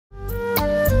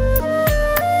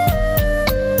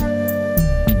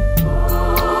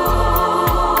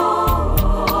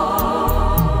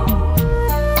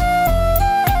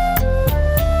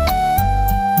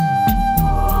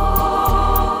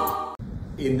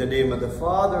the name of the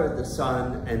Father, the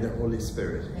Son, and the Holy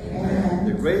Spirit. Amen.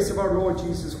 The grace of our Lord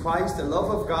Jesus Christ, the love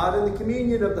of God, and the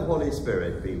communion of the Holy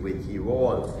Spirit be with you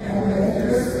all. And with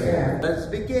your spirit. Let us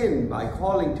begin by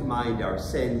calling to mind our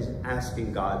sins,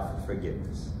 asking God for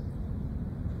forgiveness.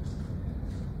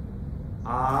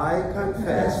 I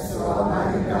confess to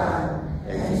Almighty God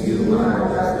and you, my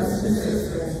brothers and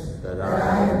sisters, that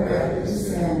I have greatly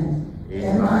sinned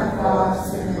in my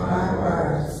thoughts and in my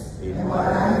words, in what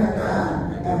I have done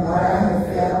and what I have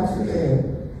failed to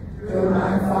do, through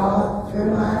my fault,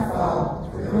 through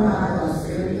my most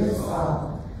serious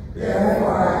fault.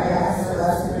 Therefore I ask the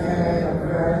Blessed Mary, our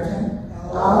Virgin,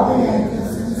 all the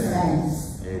angels and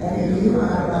saints, and you,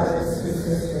 my brothers and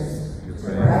sisters, to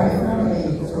pray for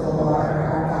me to the Lord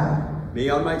our God. May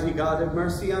Almighty God have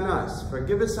mercy on us,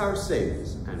 forgive us our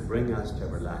sins, and bring us to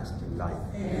everlasting life.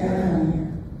 Amen.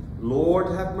 Lord,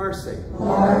 have mercy.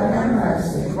 Lord, have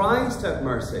mercy. Christ, have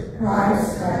mercy.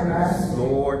 Christ, have mercy.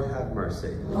 Lord, have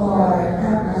mercy. Lord,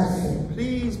 have mercy.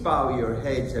 Please bow your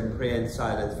heads and pray in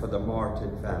silence for the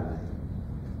Martin family.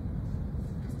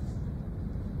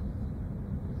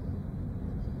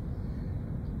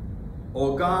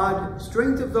 O God,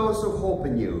 strength of those who hope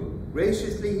in you,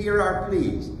 graciously hear our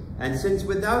pleas, and since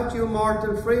without you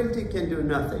mortal frailty can do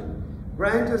nothing,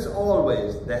 grant us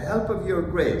always the help of your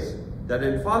grace, that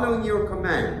in following your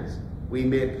commands we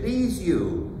may please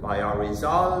you by our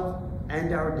resolve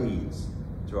and our deeds.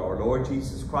 Through our Lord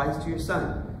Jesus Christ, your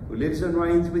Son, who lives and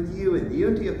reigns with you in the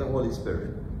unity of the Holy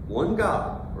Spirit, one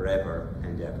God, forever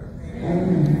and ever.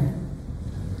 Amen.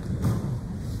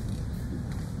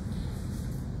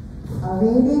 A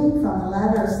reading from the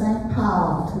letter of St.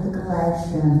 Paul to the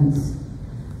Galatians,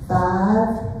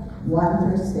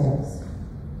 5:1-6.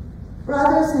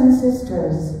 Brothers and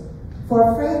sisters,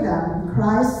 for freedom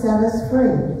Christ set us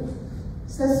free.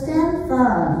 So stand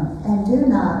firm and do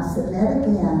not submit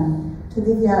again to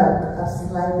the yoke of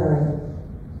slavery.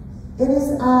 It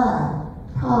is I,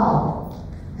 Paul,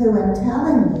 who am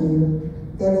telling you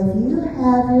that if you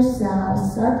have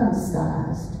yourselves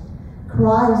circumcised,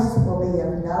 Christ will be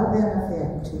of no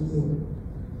benefit to you.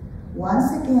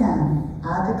 Once again,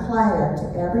 I declare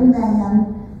to every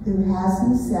man who has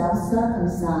himself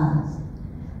circumcised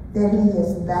that he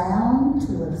is bound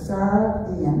to observe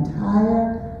the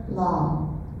entire law.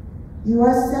 You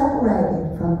are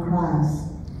separated from Christ,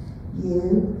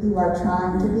 you who are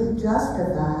trying to be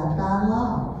justified by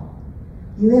law.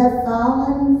 You have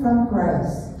fallen from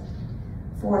grace,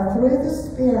 for through the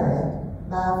Spirit,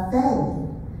 by faith,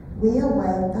 we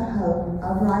await the hope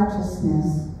of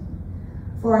righteousness.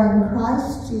 For in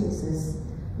Christ Jesus,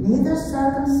 neither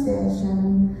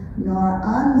circumcision nor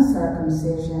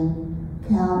uncircumcision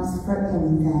counts for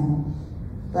anything,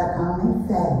 but only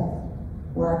faith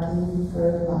working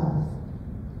through love.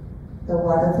 The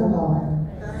word of the Lord.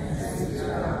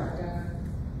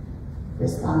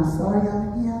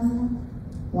 Responsorial hymn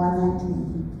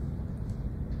 119.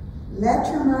 Let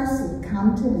your mercy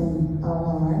come to me, O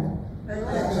Lord.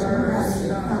 Let your mercy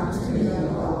come to me, O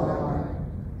Lord.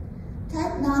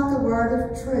 Take not the word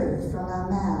of truth from my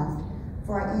mouth,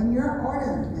 for in your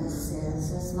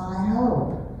ordinances is my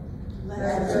hope.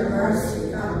 Let your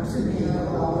mercy come to me, O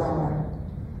Lord.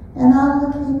 And I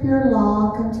will keep your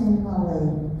law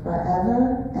continually,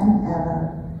 forever and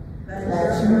ever.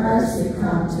 Let your mercy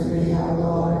come to me, O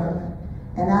Lord.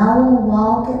 And I will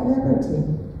walk at liberty,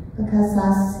 because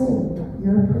I seek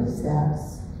your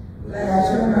precepts.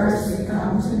 Let your mercy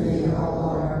come to me, O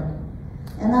Lord.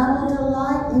 And I will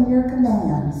delight in your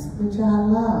commands, which I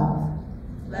love.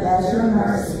 Let your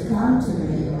mercy come to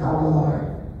me, O Lord.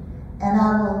 And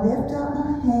I will lift up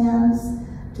my hands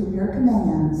to your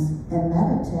commands and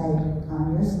meditate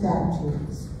on your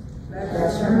statutes.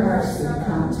 Let your mercy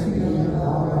come to me, O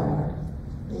Lord.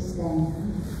 Please stand.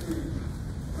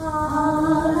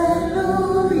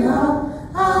 Hallelujah,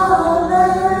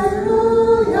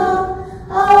 hallelujah,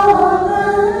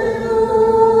 hallelujah.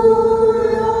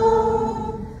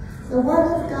 The Word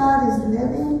of God is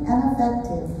living and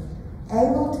effective,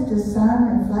 able to discern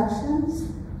reflections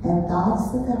and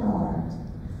thoughts of the heart.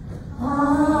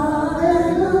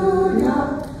 Hallelujah,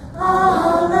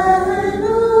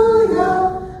 hallelujah,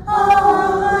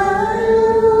 hallelujah.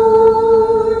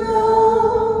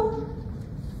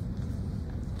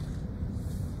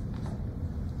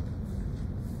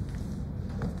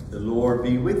 The Lord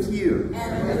be with you.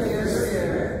 And with your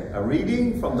spirit. A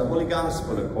reading from the Holy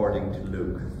Gospel according to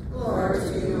Luke. Glory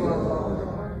to you, O Lord.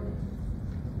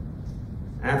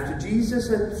 After Jesus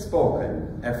had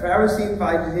spoken, a Pharisee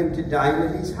invited him to dine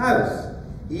at his house.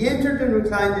 He entered and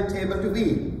reclined at table to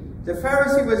eat. The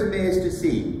Pharisee was amazed to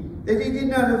see that he did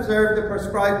not observe the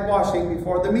prescribed washing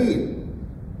before the meal.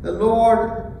 The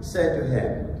Lord said to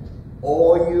him,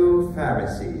 O you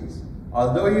Pharisees,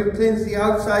 although you cleanse the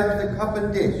outside of the cup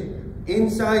and dish,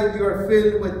 inside you are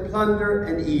filled with plunder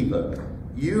and evil.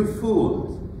 You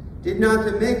fools, did not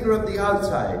the maker of the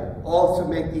outside also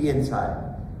make the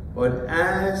inside? But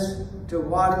as to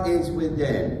what is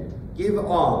within, give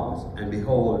alms, and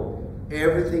behold,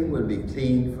 everything will be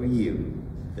clean for you.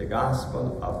 The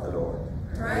Gospel of the Lord.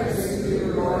 Praise to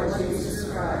you, Lord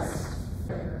Jesus Christ.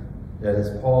 Let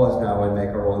us pause now and make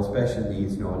our own special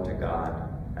needs known to God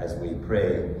as we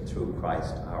pray through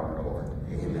Christ our Lord.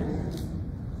 Amen.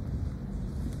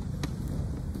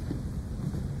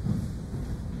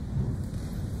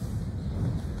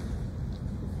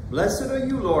 Blessed are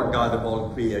you, Lord God of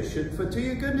all creation, for to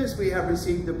your goodness we have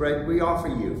received the bread we offer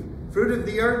you, fruit of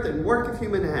the earth and work of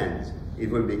human hands. It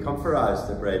will become for us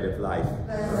the bread of life.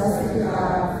 Blessed be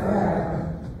God forever.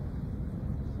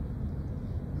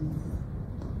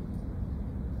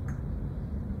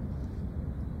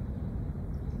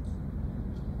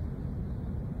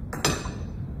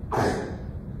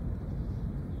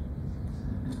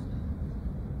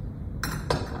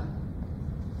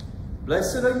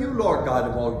 Blessed are you, Lord God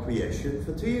of all creation,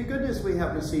 for through your goodness we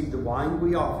have received the wine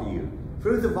we offer you,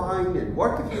 fruit of the vine and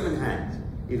work of human hands.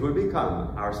 It will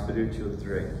become our spiritual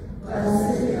drink.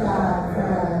 Blessed be God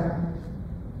forever.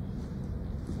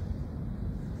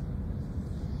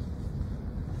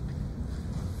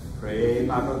 Pray,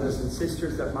 my brothers and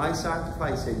sisters, that my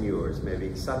sacrifice and yours may be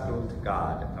acceptable to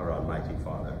God, our Almighty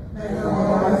Father. May the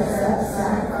Lord accept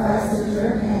sacrifice at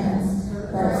your hands, for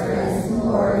the praise and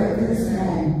glory of his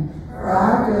name, for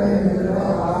our good and the good of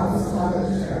all his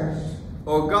holy church.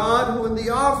 O God, who in the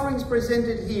offerings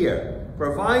presented here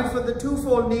provide for the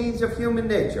twofold needs of human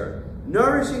nature,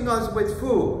 nourishing us with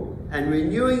food and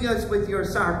renewing us with your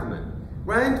sacrament,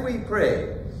 grant, we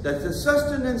pray, that the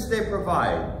sustenance they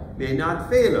provide may not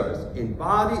fail us in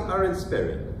body or in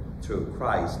spirit, through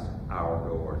Christ our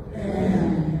Lord.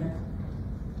 Amen.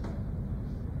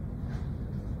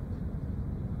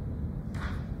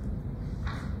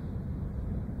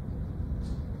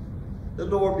 The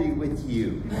Lord be with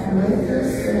you. And with your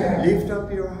spirit. Lift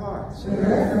up your hearts. We lift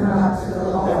them up to the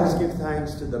Lord. Let us give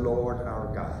thanks to the Lord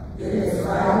our God. It is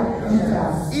right and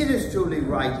just. It is truly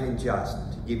right and just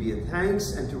to give you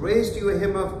thanks and to raise to you a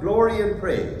hymn of glory and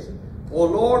praise, O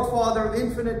Lord, Father of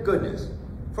infinite goodness,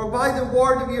 for by the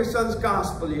word of your Son's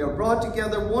gospel you have brought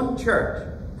together one church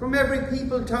from every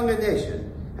people, tongue, and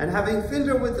nation, and having filled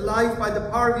her with life by the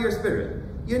power of your Spirit,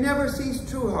 you never cease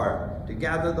through her to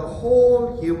gather the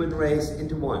whole human race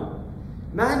into one.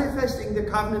 Manifesting the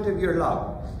covenant of your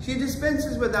love, she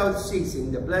dispenses without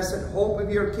ceasing the blessed hope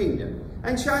of your kingdom,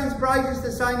 and shines bright as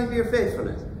the sign of your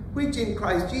faithfulness, which in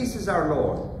Christ Jesus our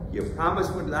Lord you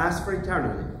promised would last for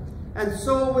eternity. And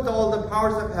so with all the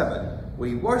powers of heaven,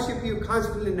 we worship you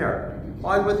constantly in earth,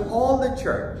 while with all the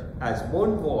church, as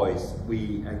one voice,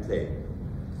 we acclaim.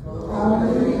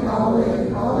 Holy, holy,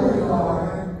 holy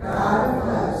Lord, God of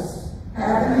hosts,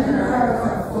 heaven and earth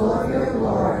are full of your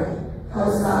glory.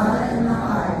 Hosanna in the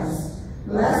highest.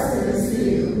 Blessed is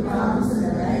he who comes in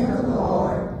the name of the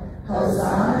Lord.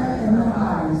 Hosanna in the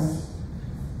highest.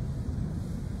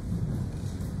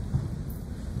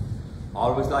 I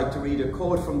always like to read a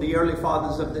quote from the early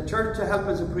fathers of the church to help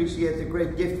us appreciate the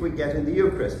great gift we get in the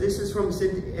Eucharist. This is from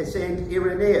Saint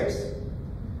Irenaeus.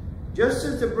 Just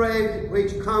as the bread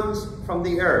which comes from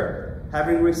the earth,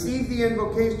 having received the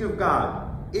invocation of God,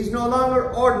 is no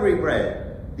longer ordinary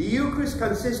bread, the Eucharist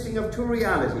consisting of two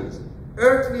realities,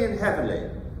 earthly and heavenly,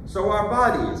 so our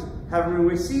bodies, having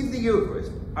received the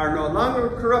Eucharist, are no longer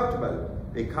corruptible,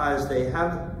 because they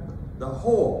have the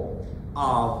hope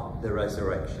of the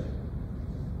resurrection.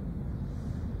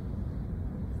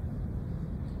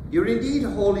 You're indeed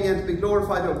holy and to be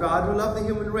glorified, O God, who love the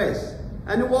human race,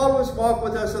 and who always walk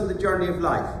with us on the journey of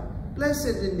life.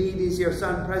 Blessed indeed is your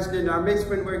Son present in our midst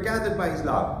when we're gathered by his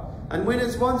love, and when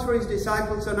as once for his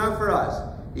disciples, so now for us,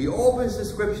 he opens the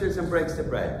scriptures and breaks the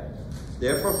bread.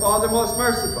 Therefore, Father most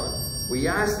merciful, we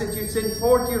ask that you send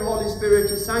forth your Holy Spirit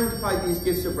to sanctify these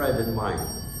gifts of bread and wine,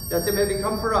 that they may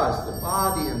become for us the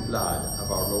body and blood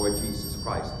of our Lord Jesus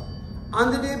Christ.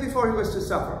 On the day before he was to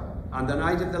suffer, on the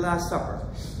night of the Last Supper,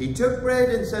 he took bread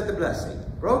and said the blessing,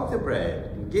 broke the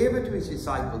bread, and gave it to his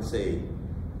disciples, saying,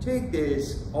 Take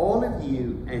this, all of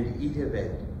you, and eat of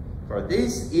it, for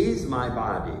this is my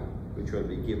body, which will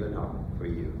be given up for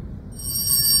you.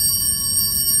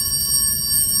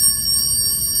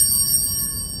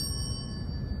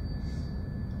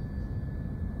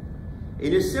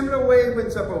 In a similar way, when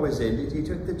supper was ended, he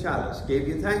took the chalice, gave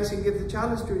you thanks, and gave the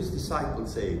chalice to his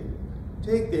disciples, saying,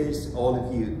 Take this, all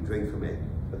of you, drink from it,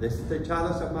 for this is the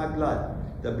chalice of my blood,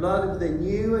 the blood of the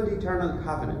new and eternal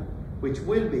covenant, which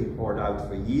will be poured out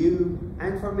for you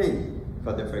and for many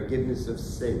for the forgiveness of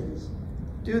sins.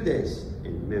 Do this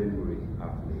in memory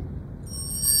of me.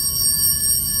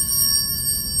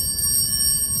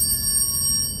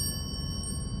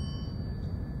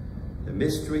 The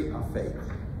mystery of faith.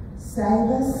 Save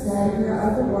us, Savior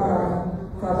of the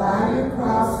world, for by your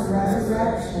cross and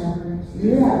resurrection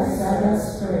you have set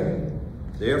us free.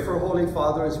 Therefore, Holy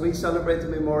Father, as we celebrate the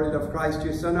memorial of Christ,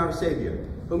 your Son, our Saviour,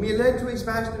 whom you led to his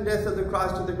passion and death on the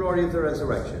cross to the glory of the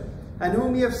resurrection, and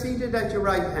whom you have seated at your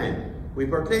right hand, we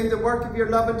proclaim the work of your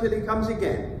love until he comes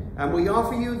again, and we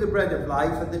offer you the bread of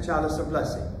life and the chalice of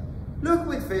blessing. Look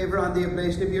with favour on the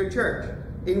oblation of your church,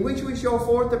 in which we show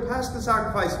forth the paschal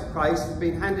sacrifice of Christ has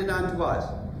been handed on to us,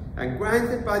 and grant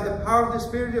that by the power of the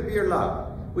Spirit of your love,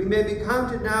 we may be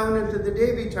counted now and unto the day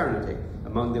of eternity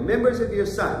among the members of your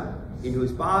Son, in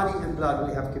whose body and blood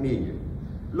we have communion.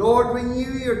 Lord,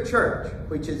 renew your church,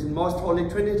 which is in most holy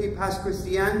Trinity, past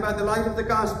Christian, by the light of the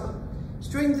gospel.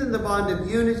 Strengthen the bond of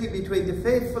unity between the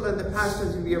faithful and the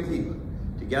pastors of your people,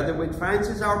 together with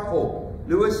Francis our Pope,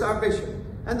 Louis our Bishop,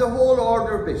 and the whole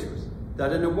order of bishops,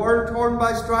 that in a world torn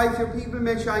by strife your people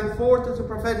may shine forth as a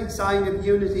prophetic sign of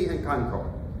unity and concord.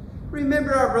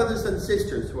 Remember our brothers and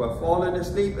sisters who have fallen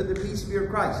asleep in the peace of your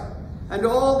Christ, and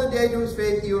all the dead whose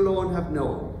faith you alone have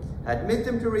known. Admit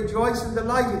them to rejoice in the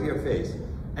light of your face,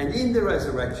 and in the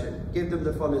resurrection give them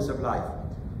the fullness of life.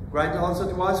 Grant also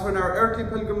to us, when our earthly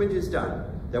pilgrimage is done,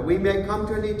 that we may come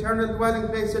to an eternal dwelling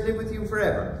place and live with you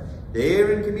forever,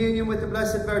 there in communion with the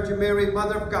Blessed Virgin Mary,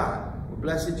 Mother of God, with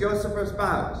blessed Joseph her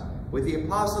spouse, with the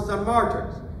apostles and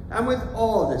martyrs, and with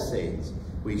all the saints.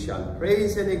 We shall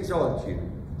praise and exalt you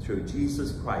through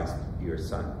Jesus Christ, your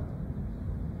Son.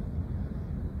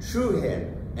 Through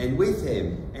him, and with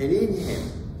him, and in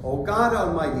him, O God,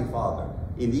 Almighty Father,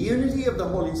 in the unity of the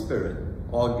Holy Spirit,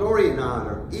 all glory and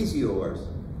honour is yours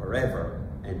forever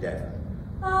and ever.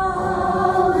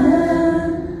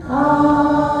 Amen.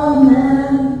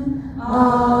 Amen.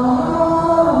 Amen.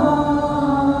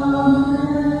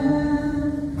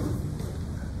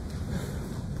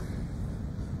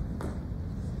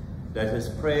 Let us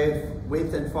pray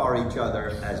with and for each other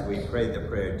as we pray the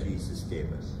prayer Jesus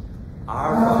gave us.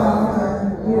 Our Father,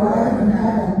 who art in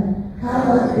heaven,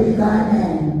 hallowed be thy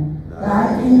name.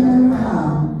 Thy kingdom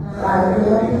come, thy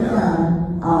will be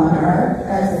done, on earth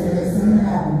as it is in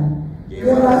heaven. Give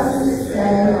us this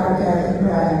day our daily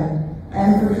bread,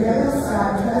 and forgive us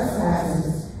our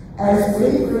trespasses, as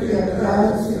we forgive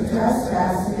those who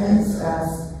trespass against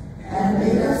us. And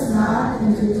lead us not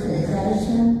into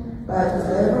temptation, but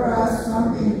deliver us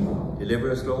from evil. Deliver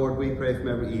us, Lord, we pray, from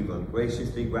every evil.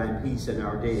 Graciously grant peace in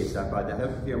our days, that by the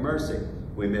help of your mercy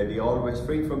we may be always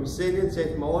free from sin and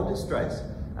safe from all distress,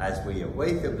 as we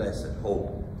await the blessed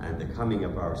hope and the coming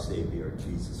of our Saviour,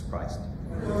 Jesus Christ.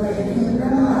 For the kingdom,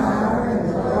 power, and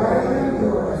glory are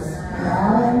yours,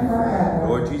 now and forever.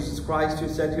 Lord Jesus Christ, who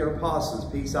said to your apostles,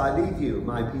 peace I leave you,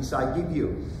 my peace I give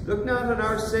you, look not on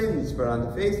our sins, but on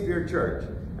the faith of your church,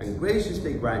 and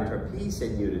graciously grant her peace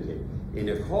and unity, in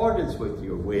accordance with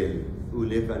your will, who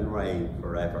live and reign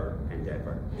forever and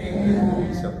ever. Amen. The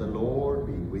peace of the Lord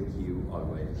be with you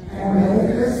always. And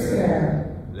with your spirit.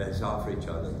 Let us offer each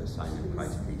other the sign of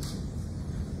Christ's peace.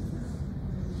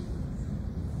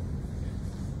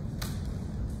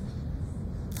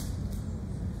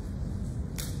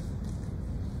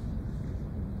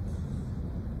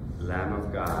 Lamb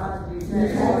of God, You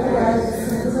take away the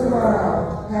sins of the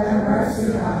world, have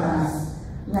mercy on us.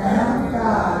 Lamb of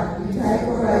God, you take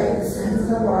away the sins of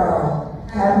the world,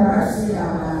 have mercy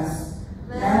on us.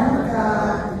 Lamb of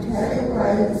God, you take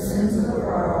away the sins of the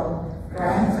world,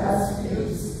 grant us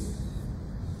peace.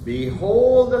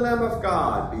 behold the Lamb of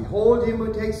God, behold him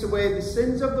who takes away the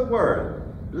sins of the world.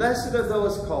 Blessed are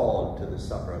those called to the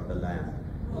supper of the Lamb.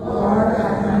 Lord,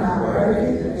 I am not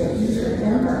worthy that you should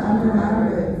enter under my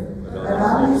roof, but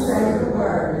only say the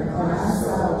word, and my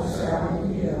soul shall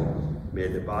be healed. May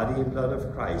the body and blood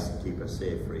of Christ keep us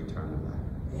safe for eternal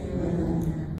life.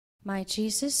 Amen. My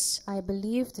Jesus, I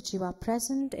believe that you are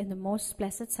present in the most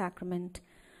blessed sacrament.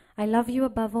 I love you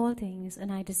above all things,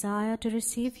 and I desire to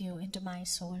receive you into my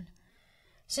soul.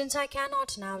 Since I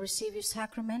cannot now receive you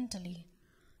sacramentally,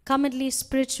 come at least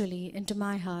spiritually into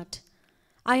my heart.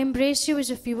 I embrace you as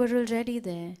if you were already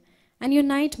there, and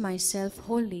unite myself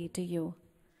wholly to you.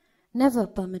 Never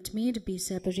permit me to be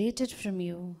separated from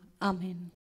you.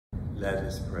 Amen. Let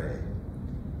us pray.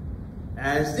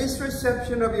 As this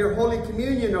reception of your Holy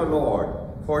Communion, O Lord,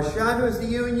 foreshadows the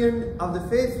union of the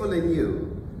faithful in you,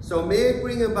 so may it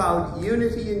bring about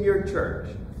unity in your church,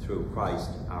 through Christ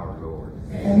our Lord.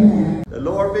 Amen. The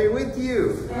Lord be with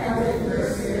you. And with your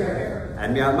spirit.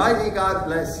 And may Almighty God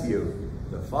bless you,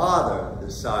 the Father,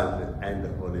 the Son, and the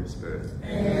Holy Spirit.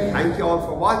 Amen. Thank you all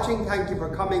for watching. Thank you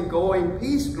for coming. Go in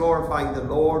peace, glorifying the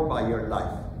Lord by your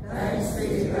life. Thanks be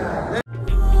to God.